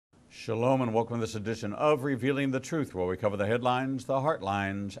Shalom and welcome to this edition of Revealing the Truth, where we cover the headlines, the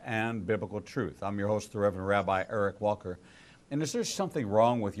heartlines, and biblical truth. I'm your host, the Reverend Rabbi Eric Walker. And is there something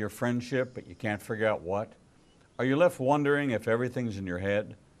wrong with your friendship, but you can't figure out what? Are you left wondering if everything's in your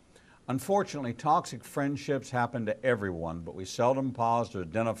head? Unfortunately, toxic friendships happen to everyone, but we seldom pause to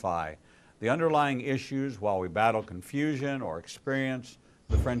identify the underlying issues while we battle confusion or experience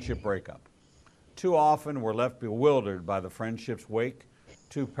the friendship breakup. Too often, we're left bewildered by the friendship's wake,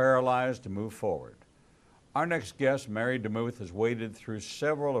 too paralyzed to move forward. Our next guest, Mary Demuth, has waded through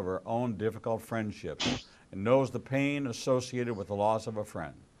several of her own difficult friendships and knows the pain associated with the loss of a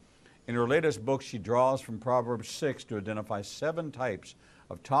friend. In her latest book, she draws from Proverbs 6 to identify 7 types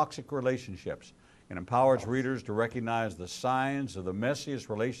of toxic relationships and empowers readers to recognize the signs of the messiest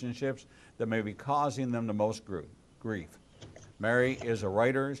relationships that may be causing them the most grief. Mary is a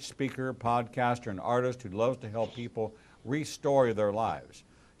writer, speaker, podcaster, and artist who loves to help people restore their lives.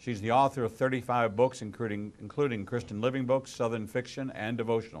 She's the author of 35 books, including Christian living books, Southern fiction, and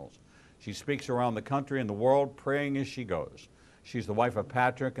devotionals. She speaks around the country and the world, praying as she goes. She's the wife of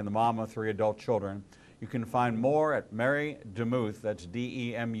Patrick and the mom of 3 adult children. You can find more at Mary Demuth, that's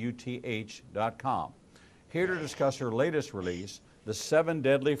DEMUTH.com. Here to discuss her latest release, The 7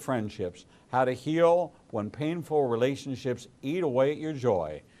 Deadly Friendships, How to Heal When Painful Relationships Eat Away at Your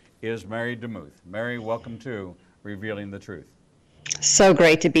Joy, is Mary Demuth. Mary, welcome to Revealing the Truth. So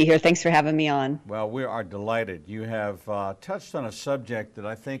great to be here. Thanks for having me on. Well, we are delighted. You have touched on a subject that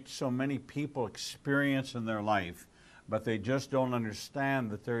I think so many people experience in their life, but they just don't understand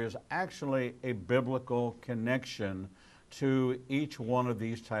that there is actually a biblical connection to each one of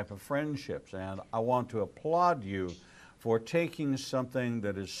these type of friendships. And I want to applaud you for taking something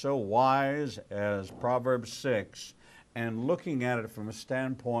that is so wise as Proverbs 6 and looking at it from a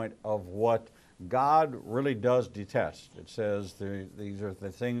standpoint of what God really does detest. It says these are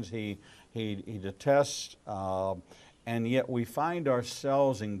the things he detests, and yet we find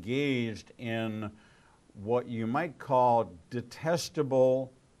ourselves engaged in what you might call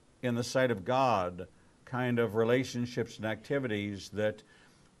detestable in the sight of God kind of relationships and activities that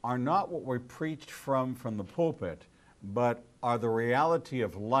are not what we preached from the pulpit, but are the reality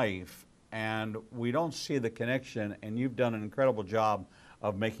of life, and we don't see the connection, and you've done an incredible job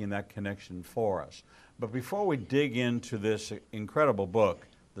of making that connection for us. But before we dig into this incredible book,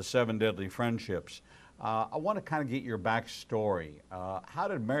 The 7 Deadly Friendships, I want to kind of get your backstory. How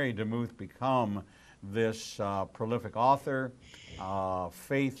did Mary Demuth become this prolific author,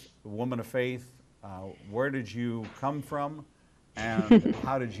 woman of faith? Where did you come from, and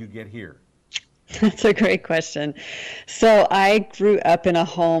how did you get here? That's a great question. So I grew up in a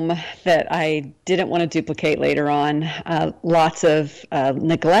home that I didn't want to duplicate later on. Lots of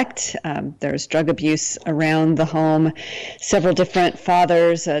neglect. There's drug abuse around the home. Several different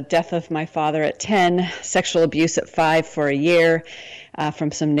fathers, death of my father at 10, sexual abuse at 5 for a year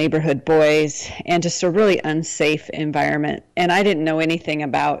from some neighborhood boys, and just a really unsafe environment. And I didn't know anything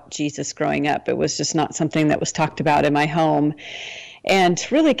about Jesus growing up. It was just not something that was talked about in my home. And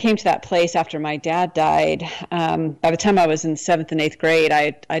really came to that place after my dad died. By the time I was in 7th and 8th grade,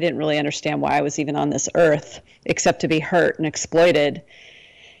 I didn't really understand why I was even on this earth, except to be hurt and exploited.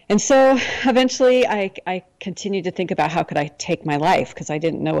 And so eventually I continued to think about how could I take my life, because I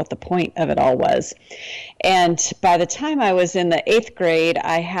didn't know what the point of it all was. And by the time I was in the 8th grade,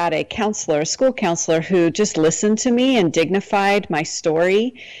 I had a school counselor, who just listened to me and dignified my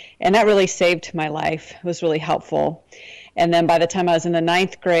story. And that really saved my life. It was really helpful. And then by the time I was in the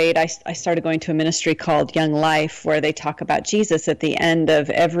 9th grade, I started going to a ministry called Young Life, where they talk about Jesus at the end of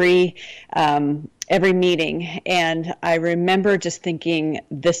every meeting. And I remember just thinking,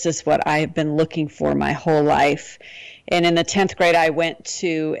 this is what I've been looking for my whole life. And in the 10th grade, I went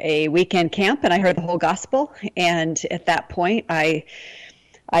to a weekend camp and I heard the whole gospel. And at that point, I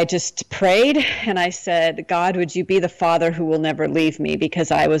just prayed and I said, God, would you be the father who will never leave me?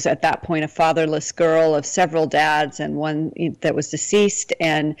 Because I was at that point a fatherless girl of several dads and one that was deceased.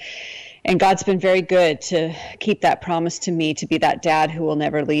 And God's been very good to keep that promise to me, to be that dad who will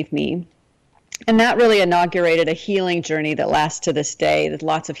never leave me. And that really inaugurated a healing journey that lasts to this day. There's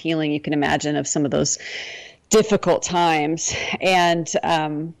lots of healing you can imagine of some of those difficult times. And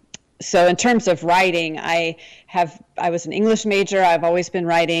so in terms of writing, I was an English major. I've always been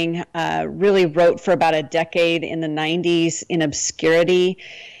writing, really wrote for about a decade in the 90s in obscurity,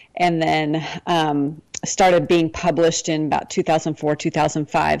 and then started being published in about 2004,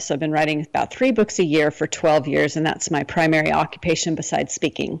 2005. So I've been writing about 3 books a year for 12 years, and that's my primary occupation besides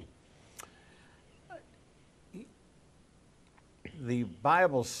speaking. The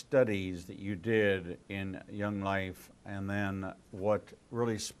Bible studies that you did in Young Life and then what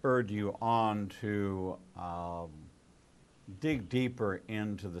really spurred you on to dig deeper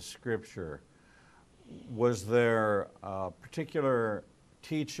into the Scripture? Was there a particular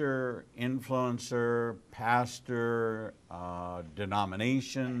teacher, influencer, pastor,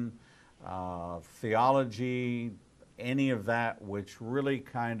 denomination, theology, any of that which really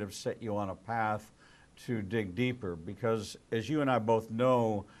kind of set you on a path to dig deeper? Because as you and I both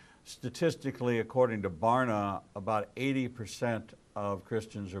know, statistically, according to Barna, about 80% of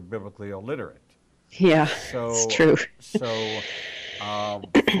Christians are biblically illiterate. Yeah, So, it's true.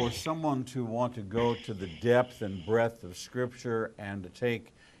 For someone to want to go to the depth and breadth of Scripture and to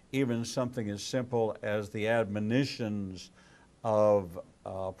take even something as simple as the admonitions of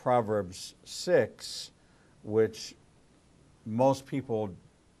Proverbs 6, which most people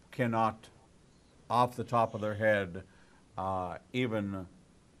cannot, off the top of their head, even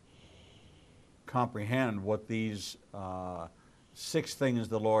comprehend what these 6 things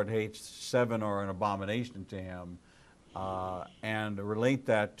the Lord hates, 7 are an abomination to him, and relate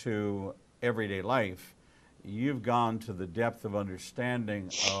that to everyday life. You've gone to the depth of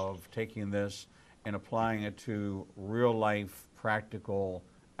understanding of taking this and applying it to real life practical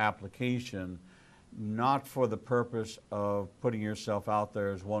application, not for the purpose of putting yourself out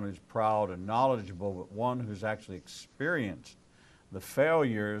there as one who's proud and knowledgeable, but one who's actually experienced the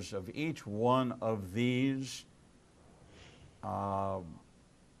failures of each one of these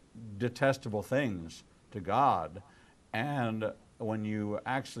detestable things to God. And when you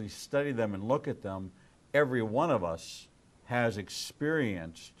actually study them and look at them, every one of us has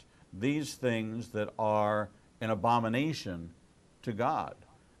experienced these things that are an abomination to God.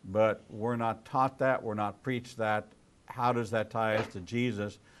 But we're not taught that, we're not preached that. How does that tie us to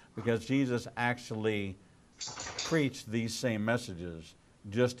Jesus? Because Jesus actually preached these same messages,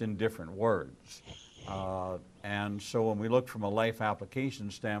 just in different words. And so when we look from a life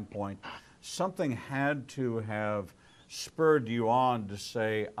application standpoint, something had to have spurred you on to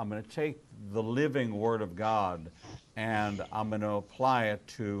say, I'm going to take the living Word of God and I'm going to apply it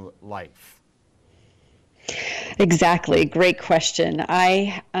to life. Exactly. Great question.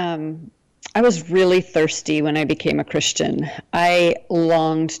 I was really thirsty when I became a Christian. I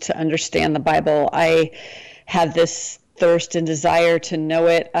longed to understand the Bible. I had this thirst and desire to know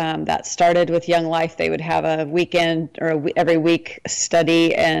it. That started with Young Life. They would have a weekend or every week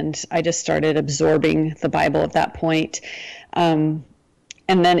study, and I just started absorbing the Bible at that point.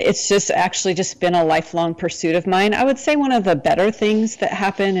 And then it's just actually just been a lifelong pursuit of mine. I would say one of the better things that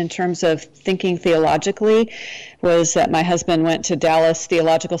happened in terms of thinking theologically was that my husband went to Dallas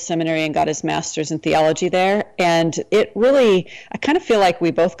Theological Seminary and got his master's in theology there. And it really, I kind of feel like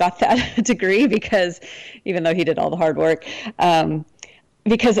we both got that degree, because even though he did all the hard work,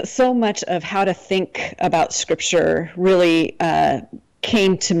 because so much of how to think about Scripture really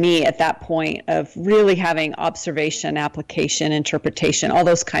came to me at that point of really having observation, application, interpretation, all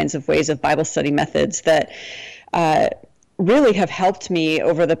those kinds of ways of Bible study methods that really have helped me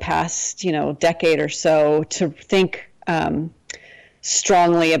over the past, decade or so to think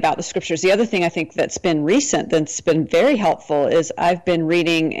strongly about the Scriptures. The other thing I think that's been recent that's been very helpful is I've been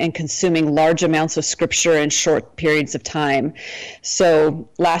reading and consuming large amounts of Scripture in short periods of time. So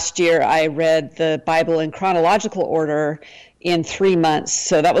last year I read the Bible in chronological order in 3 months.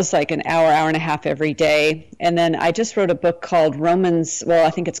 So that was like an hour and a half every day. And then I just wrote a book called Romans, well, I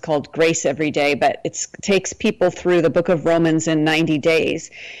think it's called Grace Every Day, but it takes people through the book of Romans in 90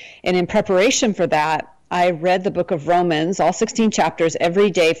 days. And in preparation for that, I read the book of Romans, all 16 chapters, every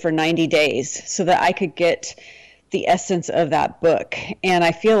day for 90 days so that I could get the essence of that book. And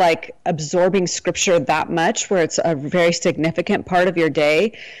I feel like absorbing Scripture that much, where it's a very significant part of your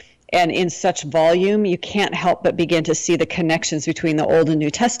day, and in such volume, you can't help but begin to see the connections between the Old and New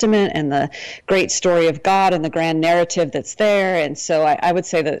Testament and the great story of God and the grand narrative that's there. And so I would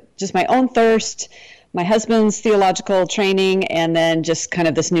say that just my own thirst, my husband's theological training, and then just kind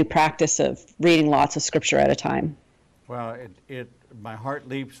of this new practice of reading lots of Scripture at a time. Well, my heart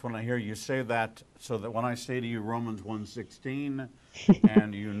leaps when I hear you say that, so that when I say to you Romans 1:16,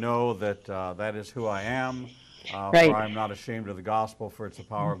 and you know that that is who I am, Right. For I am not ashamed of the gospel, for it's the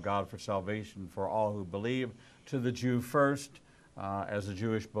power of God for salvation for all who believe. To the Jew first, as a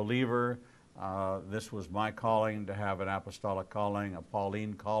Jewish believer, this was my calling, to have an apostolic calling, a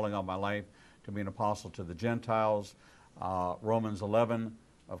Pauline calling on my life, to be an apostle to the Gentiles. Romans 11,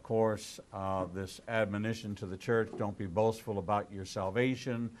 of course, this admonition to the church, don't be boastful about your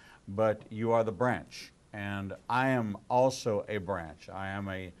salvation, but you are the branch. And I am also a branch. I am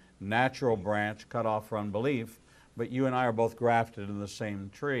a natural branch cut off for unbelief, but you and I are both grafted in the same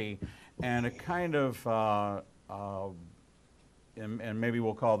tree. And it kind of and maybe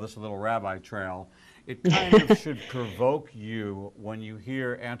we'll call this a little rabbi trail, it kind of should provoke you when you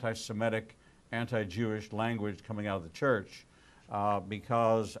hear anti-Semitic, anti-Jewish language coming out of the church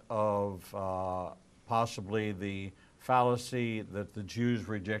because of possibly the fallacy that the Jews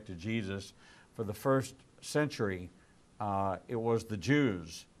rejected Jesus. For the first century, it was the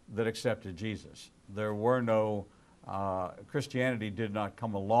Jews that accepted Jesus. There were no, Christianity did not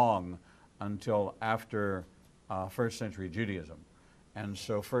come along until after first century Judaism. And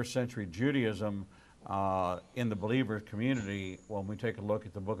so first century Judaism in the believers community, when we take a look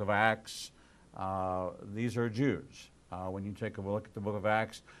at the book of Acts, these are Jews. When you take a look at the book of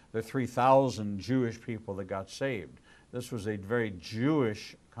Acts, there are 3,000 Jewish people that got saved. This was a very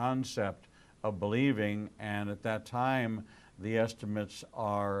Jewish concept of believing, and at that time, the estimates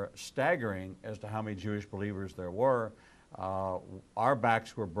are staggering as to how many Jewish believers there were. Our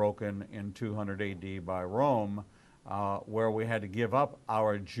backs were broken in 200 AD by Rome, where we had to give up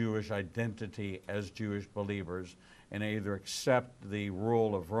our Jewish identity as Jewish believers and either accept the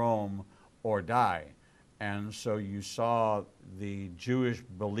rule of Rome or die. And so you saw the Jewish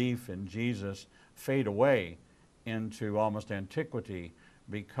belief in Jesus fade away into almost antiquity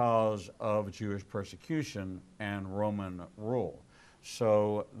because of Jewish persecution and Roman rule.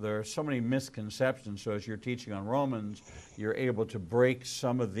 So there are so many misconceptions. So as you're teaching on Romans, you're able to break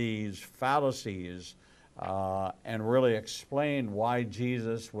some of these fallacies and really explain why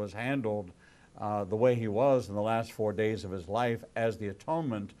Jesus was handled the way he was in the last 4 days of his life as the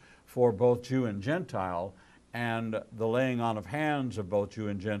atonement for both Jew and Gentile. And the laying on of hands of both Jew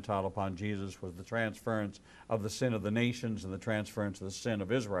and Gentile upon Jesus was the transference of the sin of the nations and the transference of the sin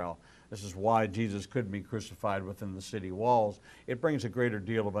of Israel. This is why Jesus couldn't be crucified within the city walls. It brings a greater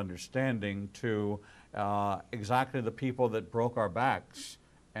deal of understanding to exactly the people that broke our backs.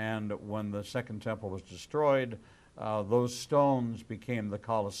 And when the Second Temple was destroyed, those stones became the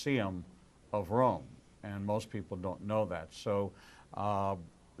Colosseum of Rome. And most people don't know that. So,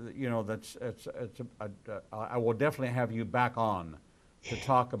 you know, I will definitely have you back on to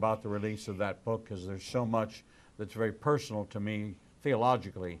talk about the release of that book, because there's so much that's very personal to me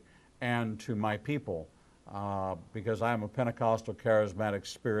theologically and to my people, because I am a Pentecostal, charismatic,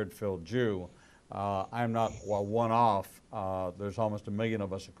 spirit-filled Jew. I'm not a one-off. There's almost 1 million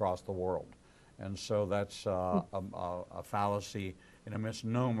of us across the world. And so that's a fallacy and a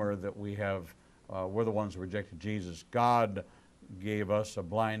misnomer that we have. We're the ones who rejected Jesus. God gave us a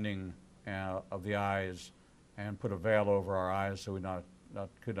blinding of the eyes and put a veil over our eyes so we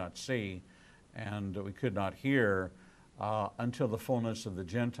could not see and we could not hear until the fullness of the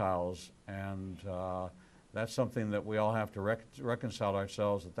Gentiles. And that's something that we all have to reconcile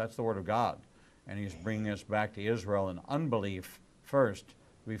ourselves, that's the Word of God. And he's bringing us back to Israel in unbelief first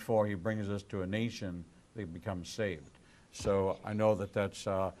before he brings us to a nation that becomes saved. So I know that that's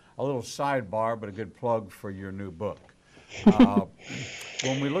a little sidebar, but a good plug for your new book.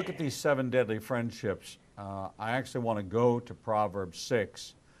 When we look at these 7 deadly friendships, I actually want to go to Proverbs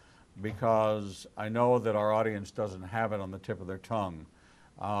 6 because I know that our audience doesn't have it on the tip of their tongue.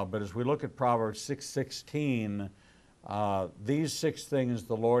 But as we look at Proverbs 6:16, these 6 things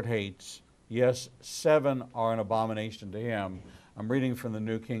the Lord hates, yes, 7 are an abomination to him. I'm reading from the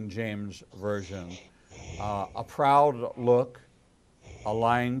New King James Version. A proud look, a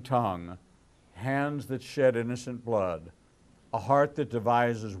lying tongue, hands that shed innocent blood, a heart that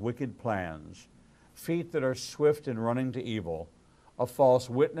devises wicked plans, feet that are swift in running to evil, a false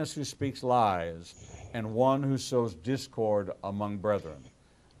witness who speaks lies, and one who sows discord among brethren.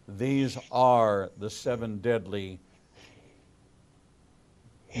 These are the 7 deadly,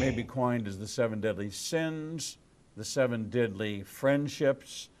 maybe coined as the 7 deadly sins, the 7 deadly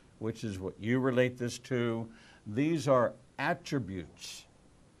friendships, which is what you relate this to. These are attributes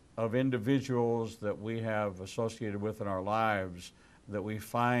of individuals that we have associated with in our lives that we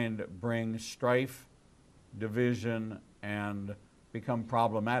find bring strife, division, and become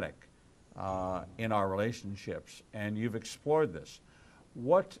problematic in our relationships. And you've explored this.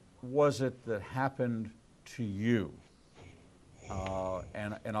 What was it that happened to you?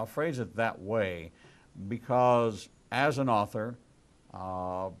 And I'll phrase it that way because as an author,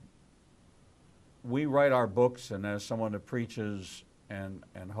 we write our books, and as someone that preaches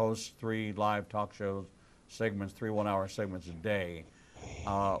and hosts 3 live talk shows segments, 3 one-hour segments a day,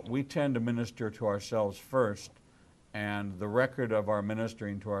 we tend to minister to ourselves first, and the record of our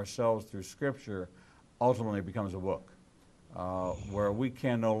ministering to ourselves through Scripture ultimately becomes a book, where we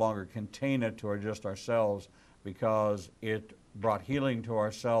can no longer contain it to just ourselves because it brought healing to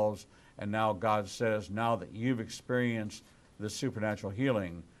ourselves, and now God says, now that you've experienced the supernatural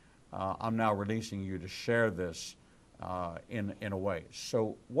healing, I'm now releasing you to share this in a way.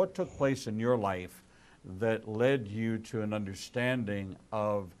 So what took place in your life that led you to an understanding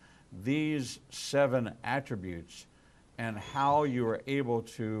of these 7 attributes and how you were able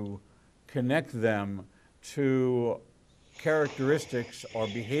to connect them to characteristics or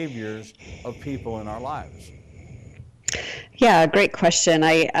behaviors of people in our lives? Yeah, great question.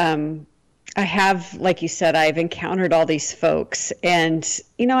 I have, like you said, I've encountered all these folks, and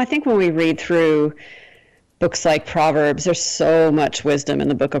I think when we read through books like Proverbs, there's so much wisdom in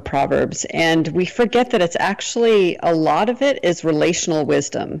the book of Proverbs, and we forget that it's actually a lot of it is relational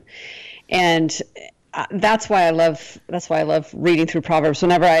wisdom, and that's why I love reading through Proverbs.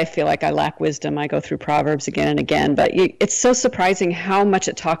 Whenever I feel like I lack wisdom, I go through Proverbs again and again. But it's so surprising how much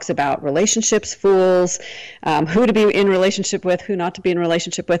it talks about relationships, fools, who to be in relationship with, who not to be in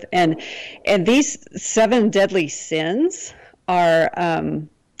relationship with, and these 7 deadly sins are.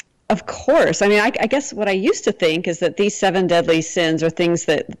 Of course. I mean, I guess what I used to think is that these 7 deadly sins, or things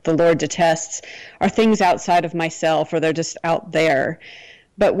that the Lord detests, are things outside of myself, or they're just out there.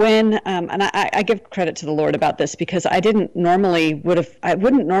 But when, and I give credit to the Lord about this, because I wouldn't normally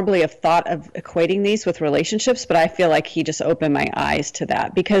have thought of equating these with relationships, but I feel like He just opened my eyes to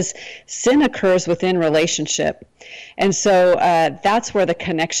that, because sin occurs within relationship. And so that's where the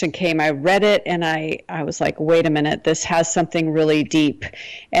connection came. I read it and I was like, wait a minute, this has something really deep.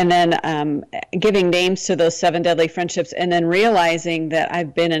 And then giving names to those 7 deadly friendships, and then realizing that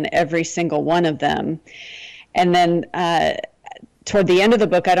I've been in every single one of them. And then toward the end of the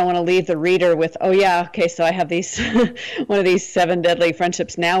book, I don't want to leave the reader with, oh yeah, okay, so I have these one of these 7 deadly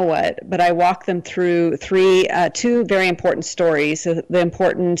friendships, now what? But I walk them through 2 very important stories. The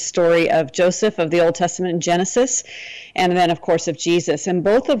important story of Joseph of the Old Testament in Genesis, and then of course of Jesus, and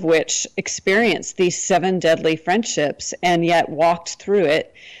both of which experienced these 7 deadly friendships and yet walked through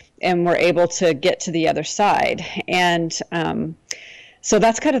it and were able to get to the other side. And so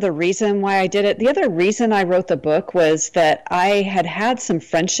that's kind of the reason why I did it. The other reason I wrote the book was that I had some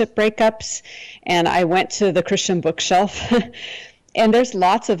friendship breakups, and I went to the Christian bookshelf. And there's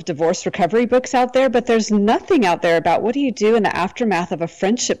lots of divorce recovery books out there, but there's nothing out there about what do you do in the aftermath of a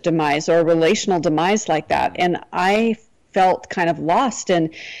friendship demise or a relational demise like that. And I felt kind of lost. And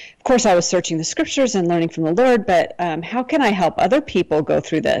of course, I was searching the scriptures and learning from the Lord, but how can I help other people go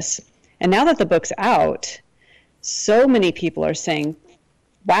through this? And now that the book's out, so many people are saying,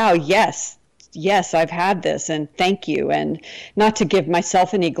 wow, yes, I've had this, and thank you. And not to give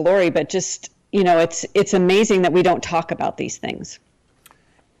myself any glory, but just, it's amazing that we don't talk about these things.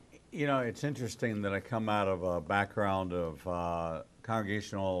 It's interesting that I come out of a background of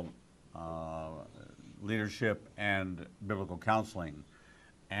congregational leadership and biblical counseling.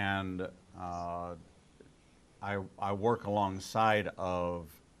 And I work alongside of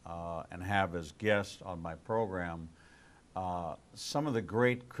and have as guests on my program some of the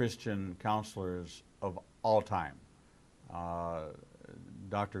great Christian counselors of all time.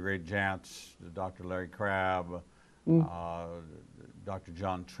 Dr. Gray Jantz, Dr. Larry Crabb, Dr.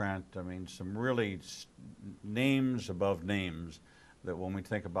 John Trent. I mean, some really names above names that when we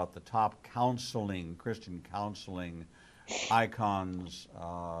think about the top Christian counseling icons,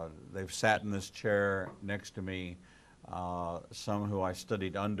 they've sat in this chair next to me, some who I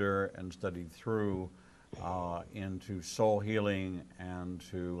studied under and studied through, into soul healing and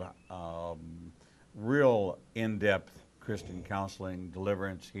to real in-depth Christian counseling,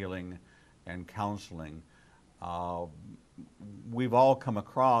 deliverance, healing, and counseling. We've all come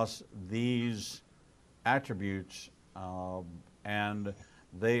across these attributes, and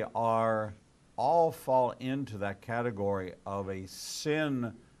they all fall into that category of a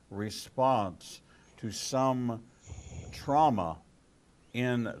sin response to some trauma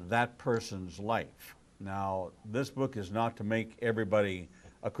in that person's life. Now, this book is not to make everybody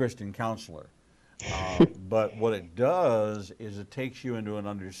a Christian counselor, but what it does is it takes you into an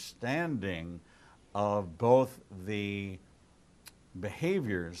understanding of both the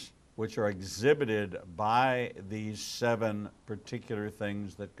behaviors which are exhibited by these 7 particular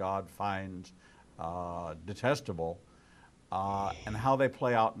things that God finds detestable, and how they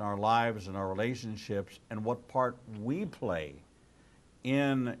play out in our lives and our relationships, and what part we play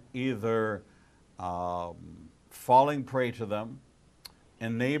in either falling prey to them,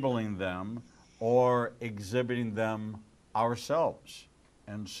 enabling them, or exhibiting them ourselves.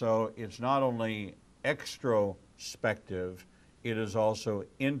 And so it's not only extrospective, it is also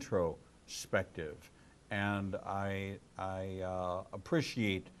introspective. And I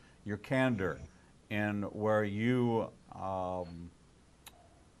appreciate your candor in where you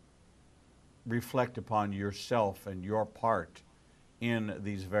reflect upon yourself and your part in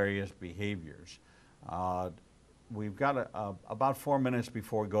these various behaviors. We've got about 4 minutes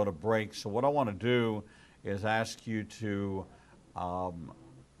before we go to break, so what I want to do is ask you to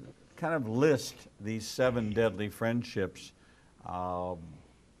kind of list these 7 deadly friendships,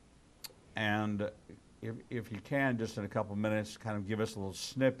 and if you can, just in a couple minutes, kind of give us a little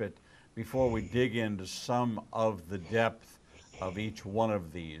snippet before we dig into some of the depth of each one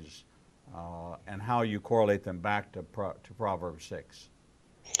of these, and how you correlate them back to Proverbs 6.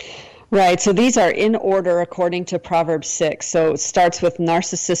 Right, so these are in order according to Proverbs 6. So it starts with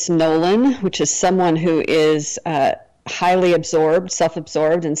narcissist Nolan, which is someone who is highly absorbed,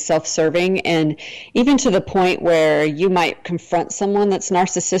 self-absorbed, and self-serving, and even to the point where you might confront someone that's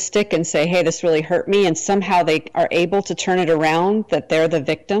narcissistic and say, hey, this really hurt me, and somehow they are able to turn it around, that they're the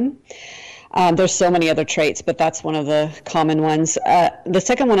victim. There's so many other traits, but that's one of the common ones. The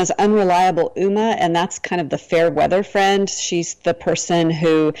second one is unreliable Uma, and that's kind of the fair weather friend. She's the person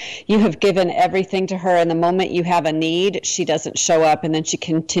who you have given everything to her, and the moment you have a need, she doesn't show up, and then she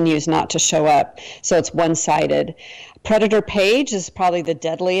continues not to show up. So it's one-sided. Predator Page is probably the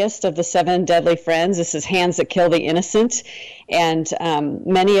deadliest of the 7 deadly friends. This is hands that kill the innocent. And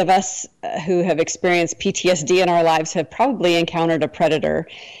many of us who have experienced PTSD in our lives have probably encountered a predator.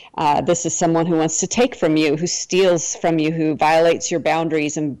 This is someone who wants to take from you, who steals from you, who violates your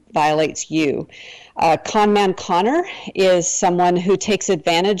boundaries and violates you. Con man Connor is someone who takes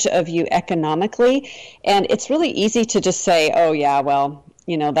advantage of you economically. And it's really easy to just say, oh, yeah, well,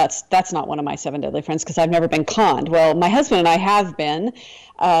 you know, that's not one of my 7 deadly friends because I've never been conned. Well, my husband and I have been,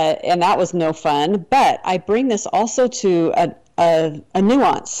 and that was no fun. But I bring this also to a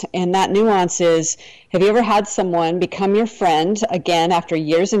nuance, and that nuance is, have you ever had someone become your friend again after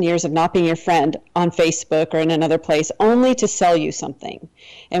years and years of not being your friend on Facebook or in another place, only to sell you something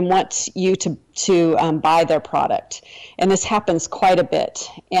and want you to buy their product? And this happens quite a bit.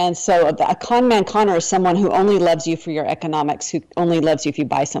 And so a con man Connor is someone who only loves you for your economics, who only loves you if you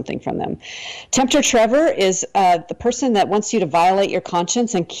buy something from them. Tempter Trevor is the person that wants you to violate your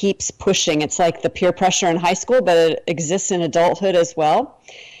conscience and keeps pushing. It's like the peer pressure in high school, but it exists in adulthood as well.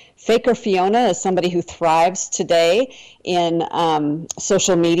 Faker Fiona is somebody who thrives today in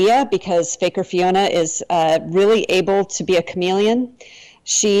social media because Faker Fiona is really able to be a chameleon.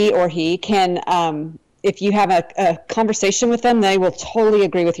 She or he can, if you have a conversation with them, they will totally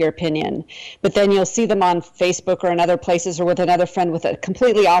agree with your opinion. But then you'll see them on Facebook or in other places or with another friend with a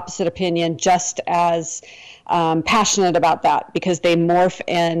completely opposite opinion, just as passionate about that, because they morph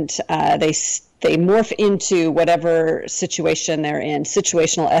and they morph into whatever situation they're in.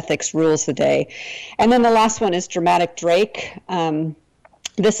 Situational ethics rules the day. And then the last one is Dramatic Drake.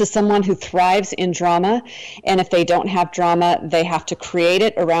 This is someone who thrives in drama, and if they don't have drama, they have to create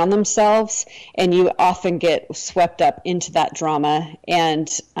it around themselves, and you often get swept up into that drama. And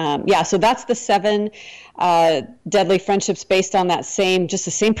so that's the 7 deadly friendships based on that same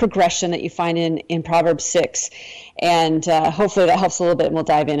progression that you find in Proverbs 6. And hopefully that helps a little bit, and we'll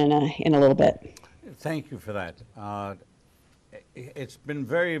dive in a little bit. Thank you for that. It's been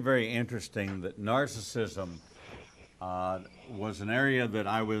very, very interesting that narcissism was an area that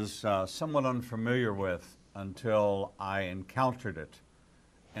I was somewhat unfamiliar with until I encountered it.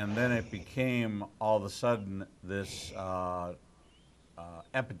 And then it became all of a sudden this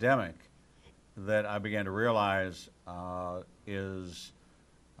epidemic that I began to realize is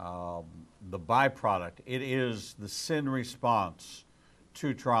the byproduct. It is the sin response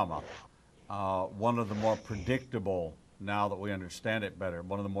to trauma. One of the more predictable, now that we understand it better,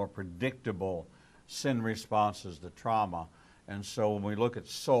 one of the more predictable sin responses to trauma. And so when we look at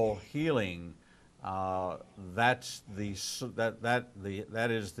soul healing, that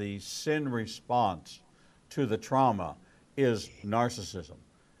is the sin response to the trauma is narcissism.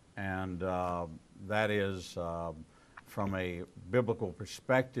 And that is, from a biblical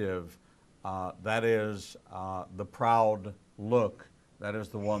perspective, that is the proud look. That is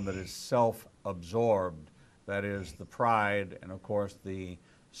the one that is self-absorbed. That is the pride, and of course the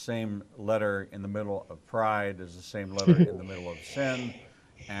same letter in the middle of pride is the same letter in the middle of sin,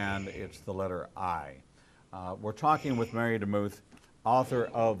 and it's the letter I. We're talking with Mary Demuth, author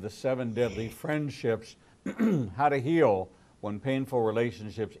of The 7 Deadly Friendships, How to Heal When Painful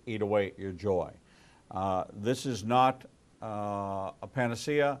Relationships Eat Away Your Joy. This is not a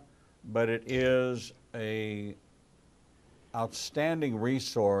panacea, but it is a outstanding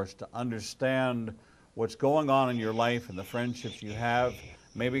resource to understand what's going on in your life and the friendships you have.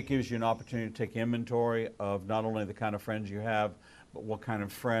 Maybe it gives you an opportunity to take inventory of not only the kind of friends you have, but what kind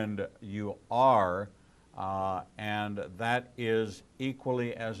of friend you are. And that is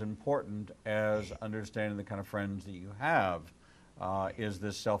equally as important as understanding the kind of friends that you have. is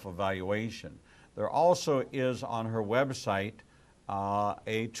this self-evaluation. There also is on her website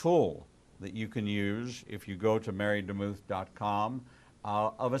a tool that you can use if you go to marydemuth.com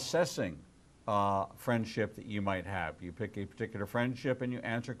of assessing friendship that you might have. You pick a particular friendship and you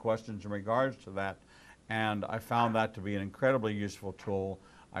answer questions in regards to that. And I found that to be an incredibly useful tool.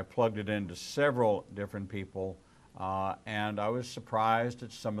 I plugged it into several different people, and I was surprised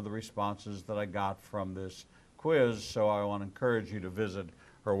at some of the responses that I got from this quiz, so I want to encourage you to visit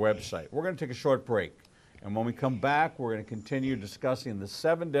her website. We're going to take a short break, and when we come back, we're going to continue discussing the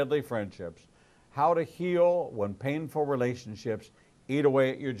 7 deadly friendships, how to heal when painful relationships eat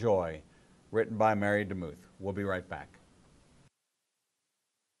away at your joy, written by Mary Demuth. We'll be right back.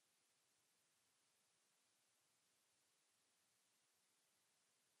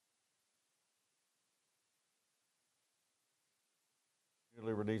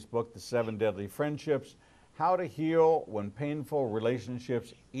 Released book, The 7 Deadly Friendships, How to Heal When Painful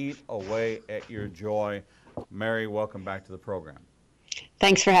Relationships Eat Away at Your Joy. Mary, welcome back to the program.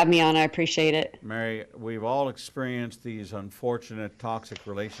 Thanks for having me on. I appreciate it. Mary, we've all experienced these unfortunate toxic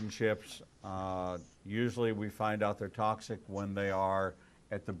relationships. Usually we find out they're toxic when they are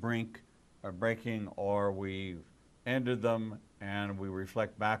at the brink of breaking, or we ended them and we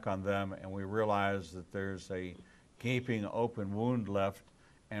reflect back on them and we realize that there's a gaping open wound left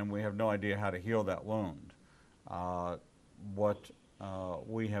and we have no idea how to heal that wound. What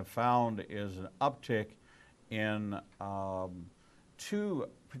we have found is an uptick in 2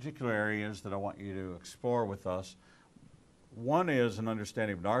 particular areas that I want you to explore with us. One is an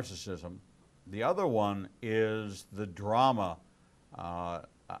understanding of narcissism. The other one is the drama. I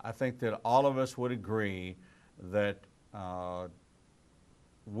think that all of us would agree that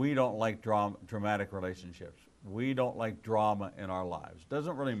we don't like dramatic relationships. We don't like drama in our lives. It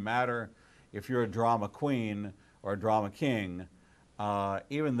doesn't really matter if you're a drama queen or a drama king.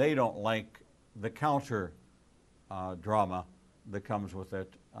 Even they don't like the counter drama that comes with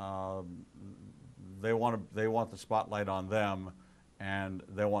it. They want the spotlight on them, and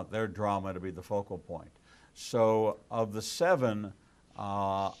they want their drama to be the focal point. So of the 7,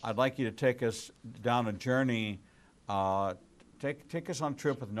 I'd like you to take us down a journey. Take us on a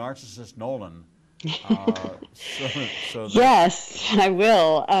trip with narcissist Nolan. Yes, I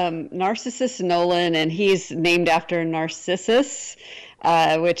will. Narcissus Nolan, and he's named after Narcissus,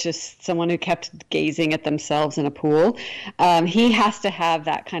 which is someone who kept gazing at themselves in a pool. He has to have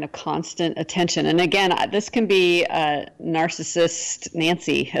that kind of constant attention. And again, this can be narcissist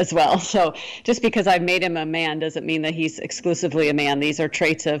Nancy as well. So just because I've made him a man doesn't mean that he's exclusively a man. These are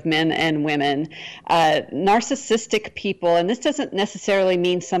traits of men and women. Narcissistic people, and this doesn't necessarily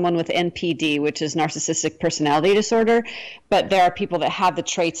mean someone with NPD, which is narcissistic personality disorder, but there are people that have the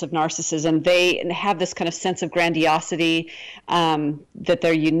traits of narcissism. They have this kind of sense of grandiosity, that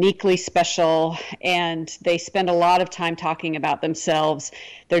they're uniquely special, and they spend a lot of time talking about themselves.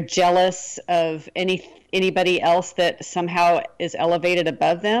 They're jealous of anybody else that somehow is elevated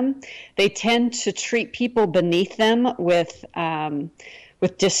above them. They tend to treat people beneath them with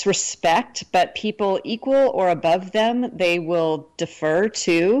disrespect, but people equal or above them, they will defer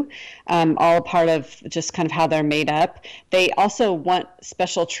to, all part of just kind of how they're made up. They also want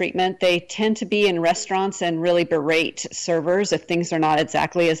special treatment. They tend to be in restaurants and really berate servers if things are not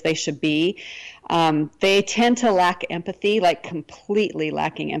exactly as they should be. They tend to lack empathy, like completely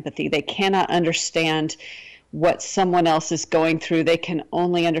lacking empathy. They cannot understand what someone else is going through. They can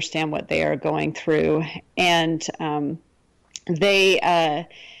only understand what they are going through. And they're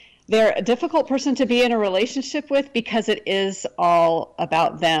a difficult person to be in a relationship with because it is all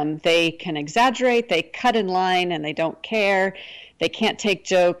about them. They can exaggerate, they cut in line, and they don't care. They can't take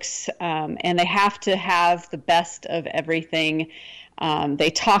jokes, and they have to have the best of everything. They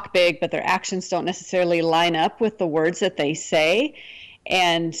talk big, but their actions don't necessarily line up with the words that they say.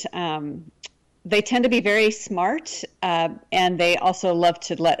 And they tend to be very smart, and they also love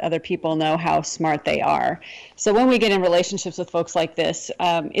to let other people know how smart they are. So when we get in relationships with folks like this,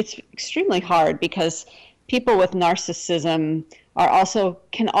 it's extremely hard because people with narcissism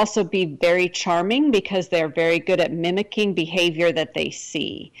can also be very charming because they're very good at mimicking behavior that they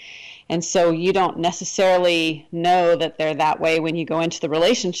see. And so you don't necessarily know that they're that way when you go into the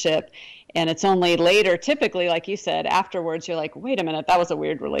relationship. And it's only later, typically, like you said, afterwards, you're like, wait a minute, that was a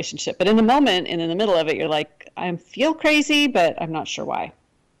weird relationship. But in the moment and in the middle of it, you're like, I feel crazy, but I'm not sure why.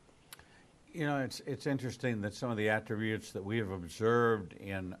 You know, it's interesting that some of the attributes that we have observed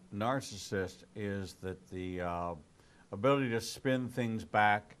in narcissists is that the ability to spin things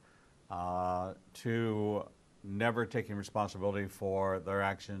back, to never taking responsibility for their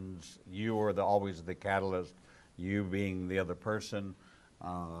actions. You are always the catalyst you being the other person.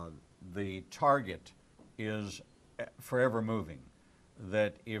 The target is forever moving.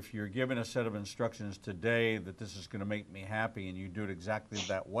 That if you're given a set of instructions today that this is going to make me happy and you do it exactly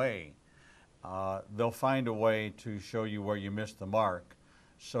that way, they'll find a way to show you where you missed the mark.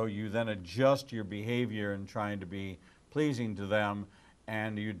 So you then adjust your behavior in trying to be pleasing to them,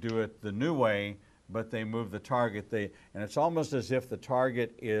 and you do it the new way, but they move the target. And it's almost as if the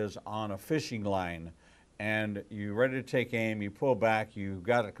target is on a fishing line, and you're ready to take aim, you pull back, you've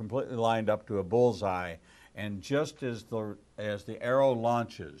got it completely lined up to a bullseye, and just as the arrow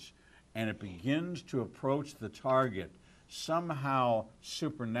launches and it begins to approach the target, somehow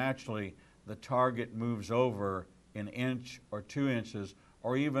supernaturally the target moves over an inch or 2 inches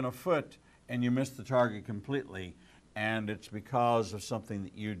or even a foot, and you miss the target completely. And it's because of something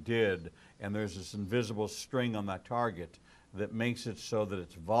that you did, and there's this invisible string on that target that makes it so that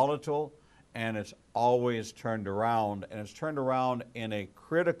it's volatile and it's always turned around, and it's turned around in a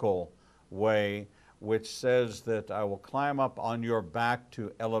critical way, which says that I will climb up on your back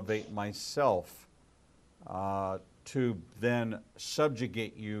to elevate myself, to then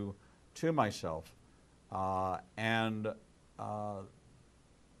subjugate you to myself.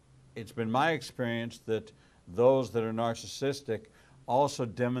 It's been my experience that those that are narcissistic also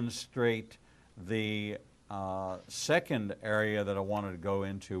demonstrate the second area that I wanted to go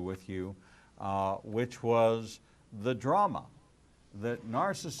into with you, which was the drama. That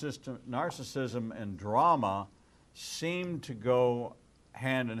narcissism and drama seem to go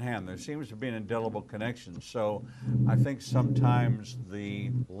hand in hand. There seems to be an indelible connection. So I think sometimes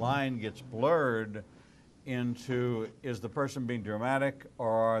the line gets blurred into, is the person being dramatic, or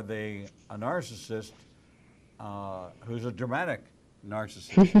are they a narcissist who's a dramatic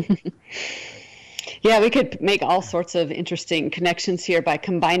narcissist? Yeah, we could make all sorts of interesting connections here by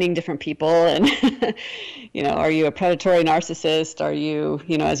combining different people. And, are you a predatory narcissist? Are you,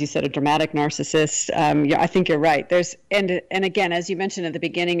 as you said, a dramatic narcissist? I think you're right. And again, as you mentioned at the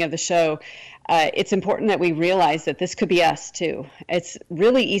beginning of the show, it's important that we realize that this could be us too. It's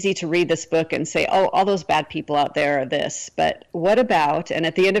really easy to read this book and say, oh, all those bad people out there are this. But what about, and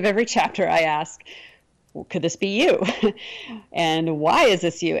at the end of every chapter, I ask, could this be you? And why is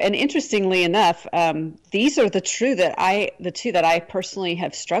this you? And interestingly enough, these are the two that I personally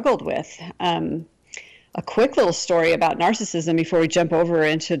have struggled with. A quick little story about narcissism before we jump over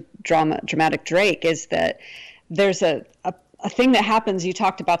into dramatic Drake is that there's a thing that happens. You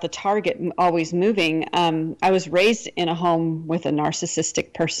talked about the target always moving. I was raised in a home with a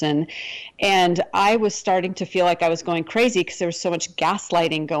narcissistic person, and I was starting to feel like I was going crazy because there was so much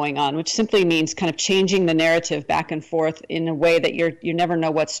gaslighting going on, which simply means kind of changing the narrative back and forth in a way that you never know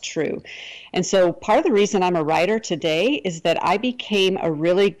what's true. And so part of the reason I'm a writer today is that I became a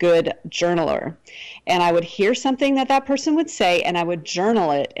really good journaler, and I would hear something that person would say, and I would journal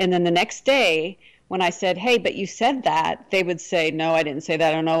it, and then the next day, when I said, hey, but you said that, they would say, no, I didn't say that.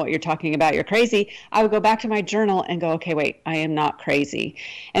 I don't know what you're talking about. You're crazy. I would go back to my journal and go, okay, wait, I am not crazy.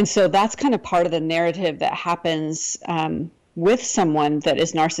 And so that's kind of part of the narrative that happens with someone that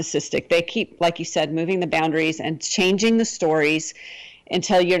is narcissistic. They keep, like you said, moving the boundaries and changing the stories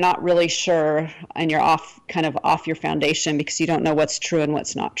until you're not really sure and you're off your foundation because you don't know what's true and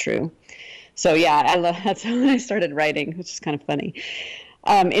what's not true. So yeah, that's when I started writing, which is kind of funny.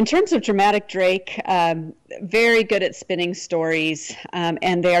 In terms of dramatic Drake, very good at spinning stories,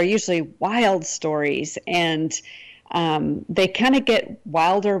 and they are usually wild stories, and they kind of get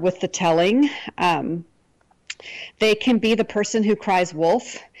wilder with the telling. They can be the person who cries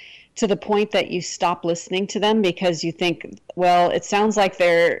wolf to the point that you stop listening to them because you think, well, it sounds like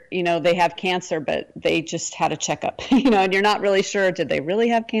they have cancer, but they just had a checkup, and you're not really sure, did they really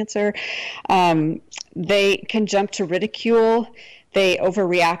have cancer? They can jump to ridicule. They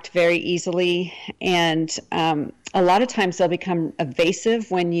overreact very easily, and a lot of times they'll become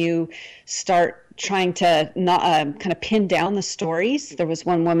evasive when you start trying to not kind of pin down the stories. There was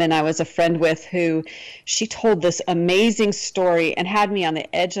one woman I was a friend with who she told this amazing story and had me on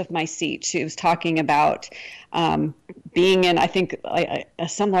the edge of my seat. She was talking about being in, I think,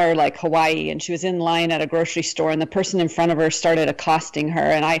 somewhere like Hawaii, and she was in line at a grocery store, and the person in front of her started accosting her.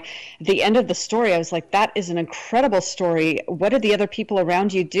 And at the end of the story, I was like, that is an incredible story. What did the other people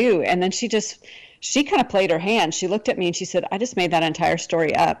around you do? And then she kind of played her hand. She looked at me and she said, I just made that entire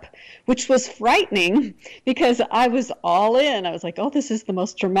story up, which was frightening because I was all in. I was like, oh, this is the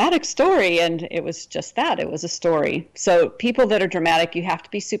most dramatic story. And it was just that. It was a story. So people that are dramatic, you have to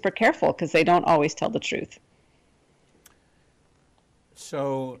be super careful because they don't always tell the truth.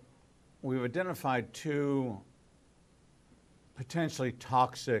 So we've identified two potentially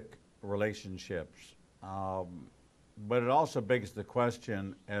toxic relationships But it also begs the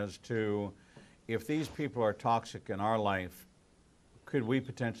question as to if these people are toxic in our life, could we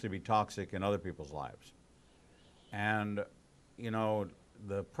potentially be toxic in other people's lives? And,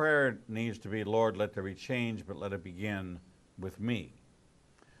 the prayer needs to be, Lord, let there be change, but let it begin with me.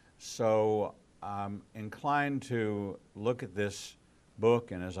 So I'm inclined to look at this book,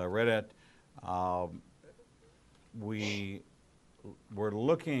 and as I read it, we're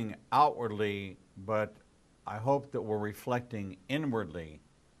looking outwardly, but I hope that we're reflecting inwardly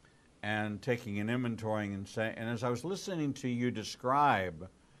and taking an inventory and saying, and as I was listening to you describe,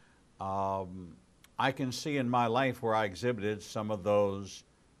 I can see in my life where I exhibited some of those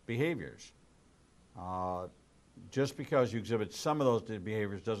behaviors. Just because you exhibit some of those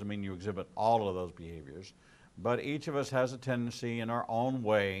behaviors doesn't mean you exhibit all of those behaviors, but each of us has a tendency in our own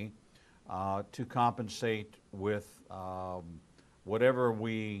way to compensate with whatever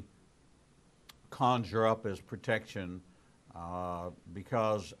we conjure up as protection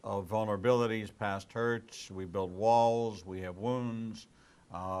because of vulnerabilities, past hurts. We build walls, we have wounds,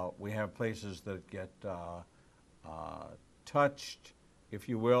 we have places that get touched, if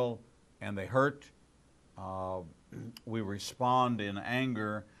you will, and they hurt. We respond in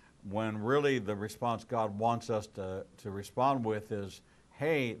anger when really the response God wants us to respond with is,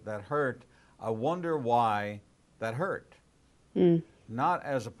 hey, that hurt. I wonder why that hurt. Not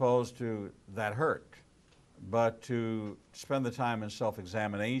as opposed to that hurt, but to spend the time in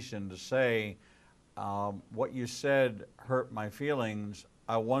self-examination to say, what you said hurt my feelings.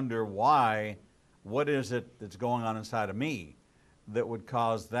 I wonder why. What is it that's going on inside of me that would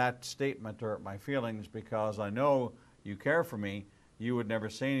cause that statement to hurt my feelings? Because I know you care for me. You would never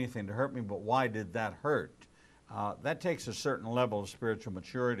say anything to hurt me, but why did that hurt? That takes a certain level of spiritual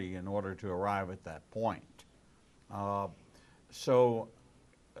maturity in order to arrive at that point. So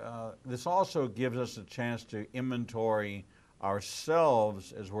this also gives us a chance to inventory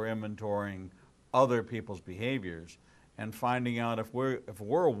ourselves as we're inventorying other people's behaviors and finding out if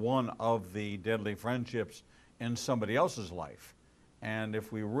we're one of the deadly friendships in somebody else's life. And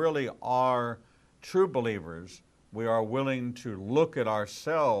if we really are true believers, we are willing to look at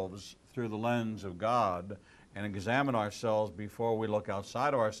ourselves through the lens of God and examine ourselves before we look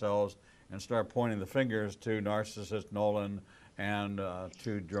outside of ourselves and start pointing the fingers to narcissist Nolan and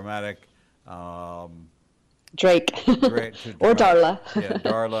to dramatic Drake or Darla. Yeah,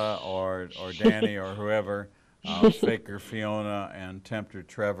 Darla or Danny or whoever, Faker Fiona and Tempter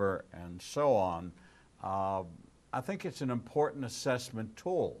Trevor and so on. I think it's an important assessment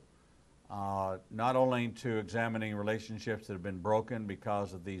tool, not only to examining relationships that have been broken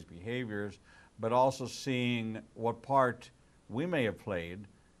because of these behaviors, but also seeing what part we may have played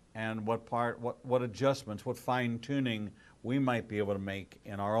and what adjustments, what fine-tuning we might be able to make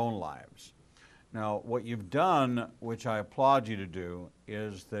in our own lives. Now, what you've done, which I applaud you to do,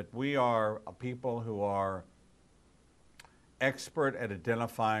 is that we are a people who are expert at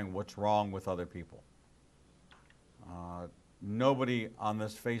identifying what's wrong with other people. Nobody on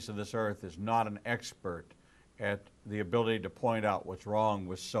this face of this earth is not an expert at the ability to point out what's wrong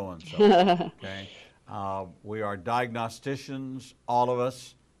with so-and-so, okay? We are diagnosticians, all of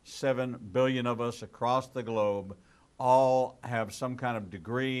us, 7 billion of us across the globe, all have some kind of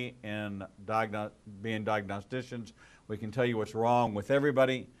degree in being diagnosticians. We can tell you what's wrong with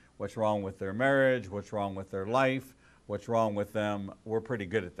everybody, what's wrong with their marriage, what's wrong with their life, what's wrong with them. We're pretty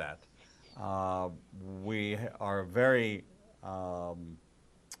good at that. We are very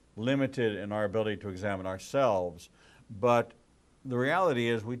limited in our ability to examine ourselves, but the reality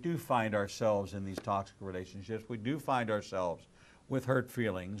is we do find ourselves in these toxic relationships. We do find ourselves with hurt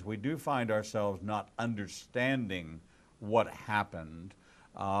feelings. We do find ourselves not understanding what happened,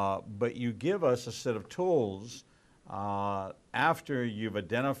 but you give us a set of tools after you've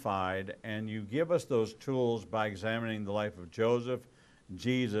identified, and you give us those tools by examining the life of Joseph,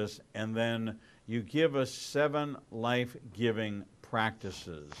 Jesus, and then you give us 7 life-giving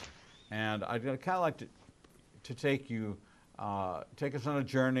practices. And I'd kind of like to take us on a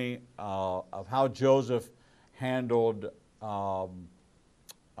journey of how Joseph handled and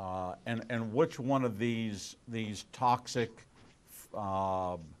which one of these toxic,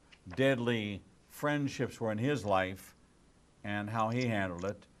 deadly friendships were in his life and how he handled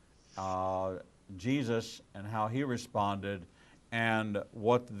it, Jesus and how he responded, and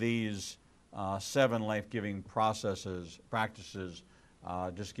what these 7 life-giving practices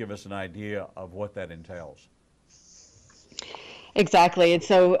just give us an idea of what that entails. Exactly. And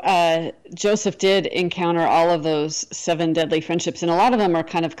so Joseph did encounter all of those 7 deadly friendships, and a lot of them are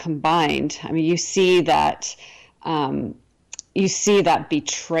kind of combined. I mean, you see that you see that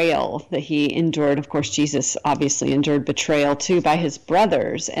betrayal that he endured. Of course, Jesus obviously endured betrayal too by his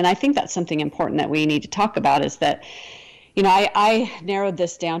brothers. And I think that's something important that we need to talk about, is that, I narrowed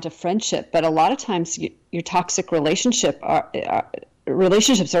this down to friendship, but a lot of times your toxic relationships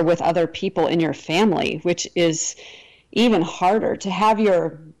are with other people in your family, which is even harder. To have your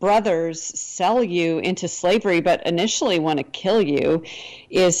brothers sell you into slavery but initially want to kill you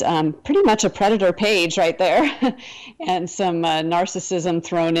is pretty much a predator page right there. And some narcissism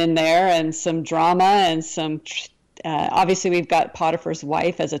thrown in there, and some drama, and some obviously we've got Potiphar's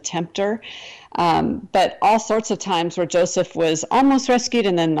wife as a tempter, but all sorts of times where Joseph was almost rescued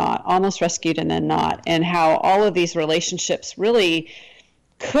and then not, almost rescued and then not, and how all of these relationships really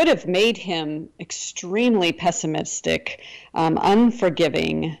could have made him extremely pessimistic,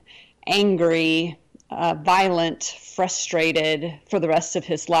 unforgiving, angry, violent, frustrated for the rest of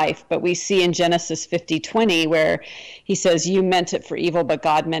his life. But we see in Genesis 50:20 where he says, you meant it for evil, but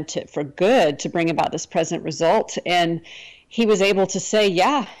God meant it for good to bring about this present result. And he was able to say,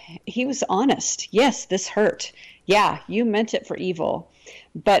 yeah, he was honest. Yes, this hurt. Yeah, you meant it for evil.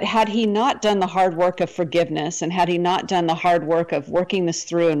 But had he not done the hard work of forgiveness, and had he not done the hard work of working this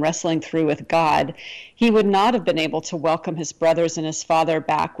through and wrestling through with God, he would not have been able to welcome his brothers and his father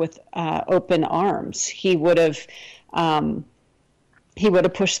back with open arms. He would have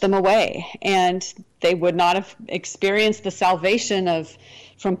pushed them away, and they would not have experienced the salvation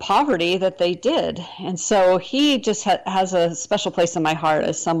from poverty that they did. And so he just has a special place in my heart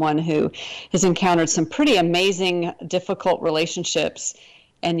as someone who has encountered some pretty amazing, difficult relationships,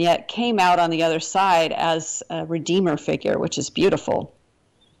 and yet came out on the other side as a redeemer figure, which is beautiful.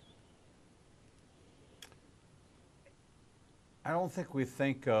 I don't think we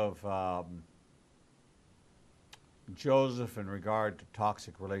think of Joseph in regard to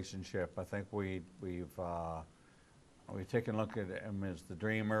toxic relationship. I think we've taken a look at him as the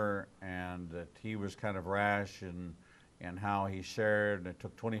dreamer, and that he was kind of rash and how he shared. And it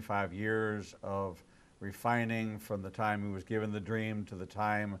took 25 years of refining from the time he was given the dream to the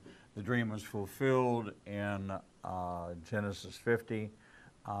time the dream was fulfilled in Genesis 50.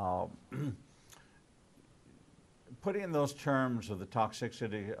 Putting in those terms of the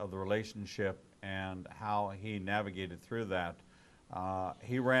toxicity of the relationship and how he navigated through that,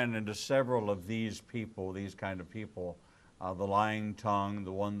 he ran into several of these people, these kind of people, the lying tongue,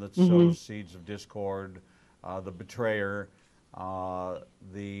 the one that sows seeds of discord, the betrayer,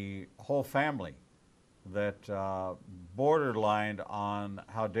 the whole family that borderlined on,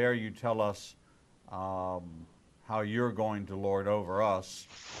 how dare you tell us how you're going to lord over us,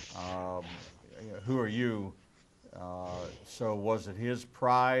 who are you? So was it his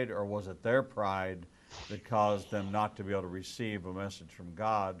pride, or was it their pride that caused them not to be able to receive a message from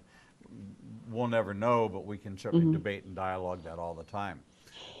God? We'll never know, but we can certainly debate and dialogue that all the time.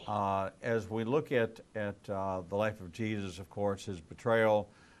 As we look at the life of Jesus, of course, his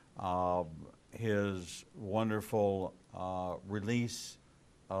betrayal, his wonderful release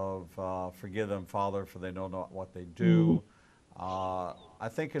of forgive them, Father, for they know not what they do, I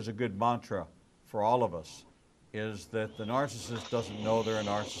think is a good mantra for all of us, is that the narcissist doesn't know they're a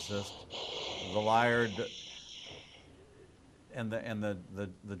narcissist. The liar and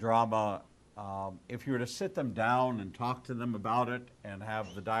the drama, if you were to sit them down and talk to them about it and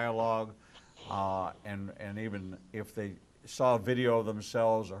have the dialogue, and even if they saw a video of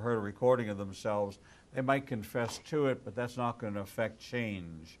themselves or heard a recording of themselves, they might confess to it, but that's not going to affect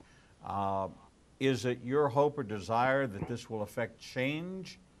change. Is it your hope or desire that this will affect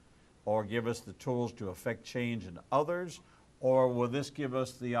change, or give us the tools to affect change in others, or will this give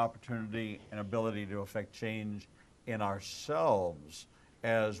us the opportunity and ability to affect change in ourselves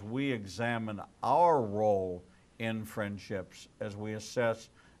as we examine our role in friendships, as we assess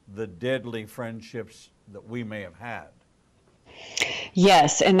the deadly friendships that we may have had?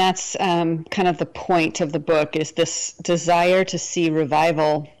 Yes, and that's kind of the point of the book, is this desire to see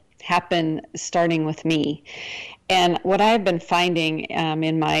revival happen starting with me. And what I've been finding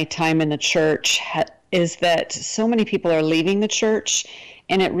in my time in the church is that so many people are leaving the church,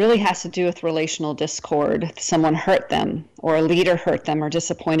 and it really has to do with relational discord. Someone hurt them, or a leader hurt them or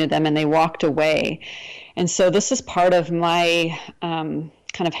disappointed them, and they walked away. And so this is part of my kind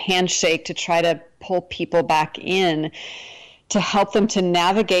of handshake to try to pull people back in, to help them to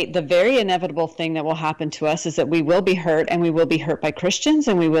navigate the very inevitable thing that will happen to us, is that we will be hurt, and we will be hurt by Christians,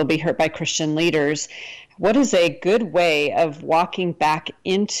 and we will be hurt by Christian leaders. What is a good way of walking back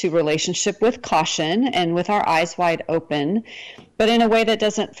into relationship with caution and with our eyes wide open, but in a way that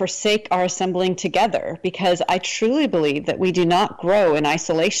doesn't forsake our assembling together, because I truly believe that we do not grow in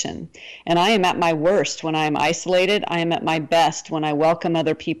isolation. And I am at my worst when I am isolated. I am at my best when I welcome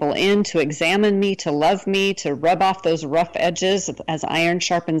other people in to examine me, to love me, to rub off those rough edges as iron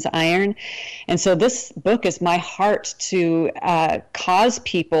sharpens iron. And so this book is my heart to cause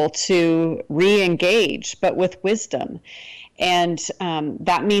people to re-engage, but with wisdom. And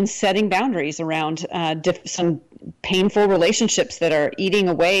that means setting boundaries around some painful relationships that are eating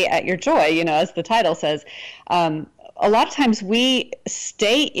away at your joy, as the title says. A lot of times we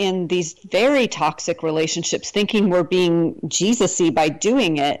stay in these very toxic relationships thinking we're being Jesus-y by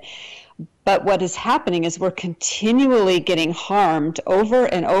doing it. But what is happening is we're continually getting harmed over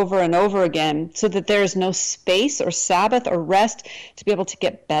and over and over again, so that there is no space or Sabbath or rest to be able to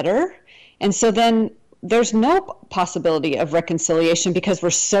get better. And so then there's no possibility of reconciliation because we're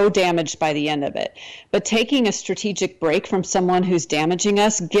so damaged by the end of it. But taking a strategic break from someone who's damaging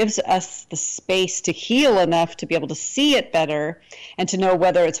us gives us the space to heal enough to be able to see it better and to know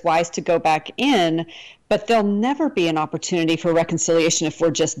whether it's wise to go back in. But there'll never be an opportunity for reconciliation if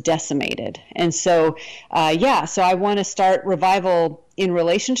we're just decimated. And so, so I want to start revival in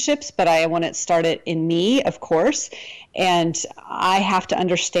relationships, but I want to start it in me, of course. And I have to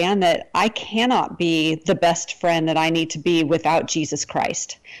understand that I cannot be the best friend that I need to be without Jesus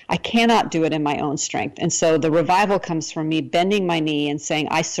Christ. I cannot do it in my own strength. And so the revival comes from me bending my knee and saying,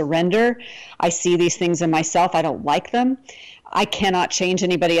 I surrender. I see these things in myself. I don't like them. I cannot change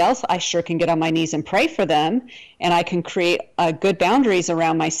anybody else. I sure can get on my knees and pray for them, and I can create good boundaries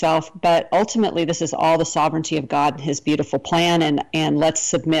around myself. But ultimately, this is all the sovereignty of God and His beautiful plan, and let's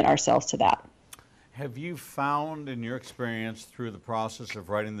submit ourselves to that. Have you found in your experience through the process of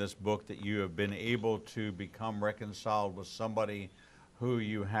writing this book that you have been able to become reconciled with somebody who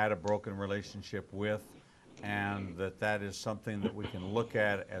you had a broken relationship with, and that is something that we can look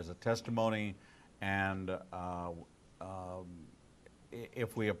at as a testimony, and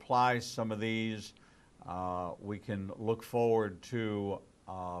if we apply some of these, we can look forward to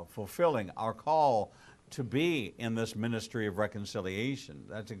fulfilling our call to be in this ministry of reconciliation?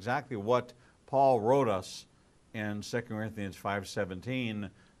 That's exactly what Paul wrote us in 2 Corinthians 5:17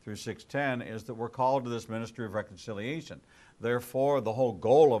 through 6:10, is that we're called to this ministry of reconciliation. Therefore, the whole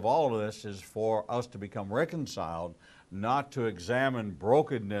goal of all of this is for us to become reconciled, not to examine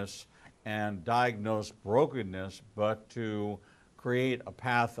brokenness and diagnose brokenness, but to create a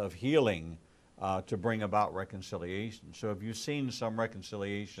path of healing to bring about reconciliation. So have you seen some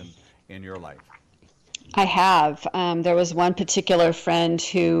reconciliation in your life? I have. There was one particular friend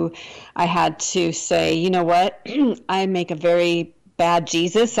who I had to say, you know what, I make a very bad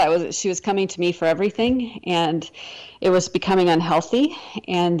Jesus. She was coming to me for everything, and it was becoming unhealthy.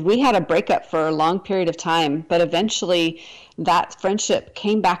 And we had a breakup for a long period of time, but eventually that friendship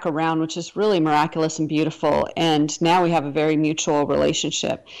came back around, which is really miraculous and beautiful. And now we have a very mutual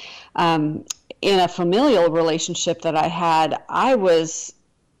relationship. In a familial relationship that I had, I was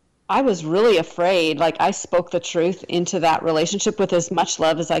really afraid. Like, I spoke the truth into that relationship with as much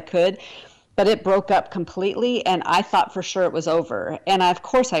love as I could, but it broke up completely, and I thought for sure it was over. And of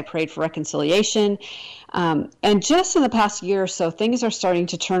course I prayed for reconciliation. And just in the past year or so, things are starting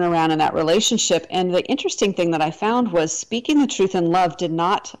to turn around in that relationship. And the interesting thing that I found was speaking the truth in love did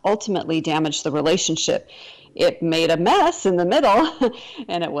not ultimately damage the relationship. It made a mess in the middle,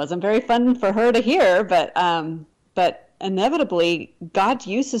 and it wasn't very fun for her to hear, but inevitably God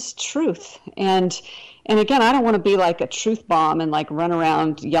uses truth. And again, I don't want to be like a truth bomb and like run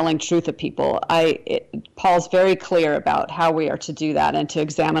around yelling truth at people. Paul's very clear about how we are to do that and to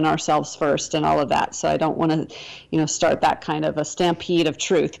examine ourselves first and all of that. So I don't want to, start that kind of a stampede of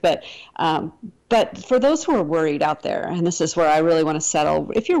truth. But for those who are worried out there, and this is where I really want to settle,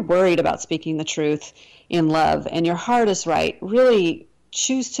 if you're worried about speaking the truth in love and your heart is right, really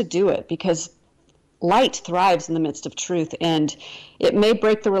choose to do it, because light thrives in the midst of truth, and it may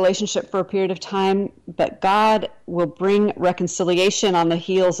break the relationship for a period of time, but God will bring reconciliation on the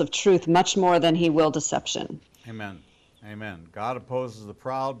heels of truth much more than He will deception. Amen. Amen. God opposes the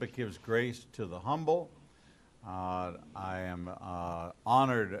proud but gives grace to the humble. I am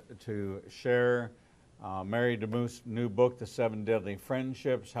honored to share Mary Demuth's new book, The 7 Deadly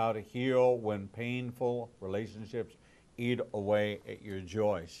Friendships, How to Heal When Painful Relationships Eat Away at Your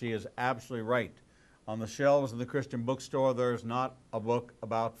Joy. She is absolutely right. On the shelves in the Christian bookstore, there's not a book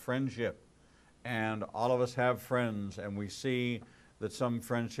about friendship. And all of us have friends, and we see that some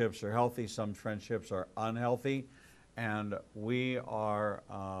friendships are healthy, some friendships are unhealthy. And we are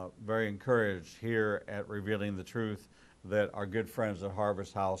very encouraged here at Revealing the Truth that our good friends at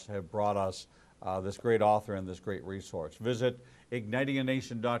Harvest House have brought us this great author and this great resource. Visit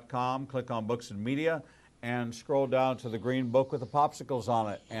ignitinganation.com, click on Books and Media, and scroll down to the green book with the popsicles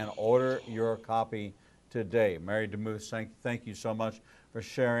on it and order your copy today. Mary Demuth, thank you so much for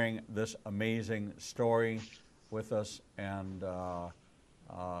sharing this amazing story with us, and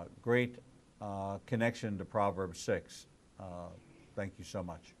great connection to Proverbs 6. Thank you so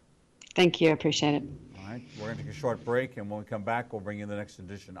much. Thank you. I appreciate it. All right, we're going to take a short break, and when we come back, we'll bring you the next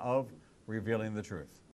edition of Revealing the Truth.